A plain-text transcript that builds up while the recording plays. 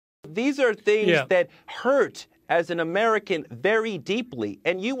these are things that hurt as an American very deeply,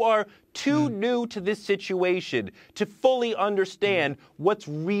 and you are too new to this situation to fully understand what's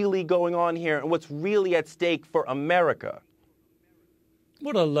really going on here and what's really at stake for America.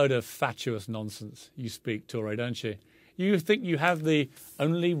 What a load of fatuous nonsense you speak, Touré, don't you? You think you have the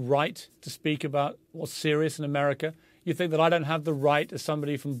only right to speak about what's serious in America? You think that I don't have the right, as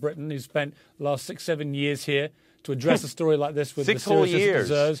somebody from Britain who's spent the last 6-7 years here, to address a story like this with the seriousness it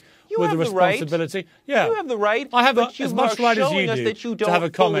deserves, with the responsibility? Right. Yeah, you have the right. I have as much right as you do to have a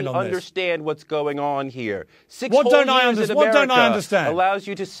comment on this. Understand what's going on here. What don't I understand? Allows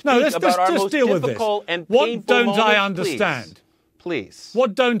you to speak about our most difficult and painful moments. What don't I understand? Please.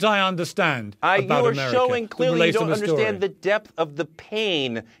 What don't I understand about America? You are showing clearly you don't understand the depth of the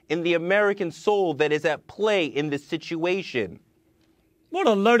pain in the American soul that is at play in this situation. What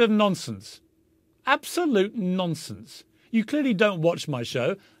a load of nonsense. Absolute nonsense. You clearly don't watch my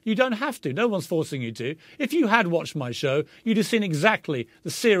show. You don't have to. No one's forcing you to. If you had watched my show, you'd have seen exactly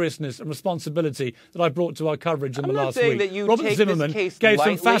the seriousness and responsibility that I brought to our coverage in the last week. That you Robert take Zimmerman this case gave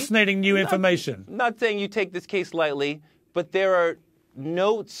lightly. some fascinating new information. I'm not saying you take this case lightly, but there are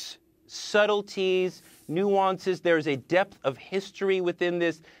notes, subtleties, nuances. There's a depth of history within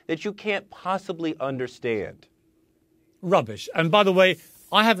this that you can't possibly understand. Rubbish. And by the way,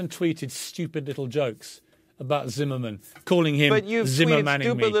 I haven't tweeted stupid little jokes about Zimmerman, calling him but you've Zimmermanning tweeted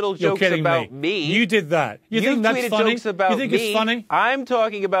stupid me. little You're jokes about me. You did that. You think that's funny? Jokes about you think me. It's funny? I'm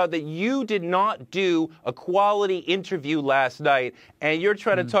talking about that you did not do a quality interview last night, and you're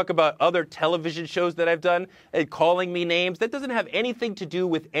trying to talk about other television shows that I've done and calling me names. That doesn't have anything to do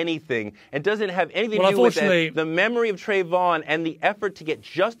with anything. It doesn't have anything to do with that. The memory of Trayvon and the effort to get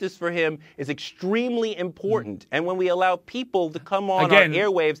justice for him is extremely important. And when we allow people to come on our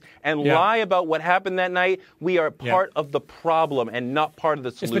airwaves and lie about what happened that night, we are part of the problem and not part of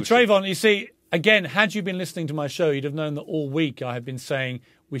the solution. It's for Trayvon, you see, again, had you been listening to my show, you'd have known that all week I have been saying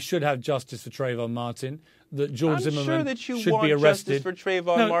we should have justice for Trayvon Martin, that George Zimmerman should be arrested. Justice for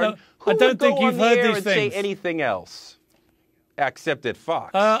Trayvon Martin. I don't think you've heard these things. Say anything else except at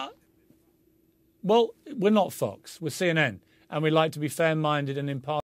Fox. Well, we're not Fox. We're CNN, and we like to be fair-minded and impartial.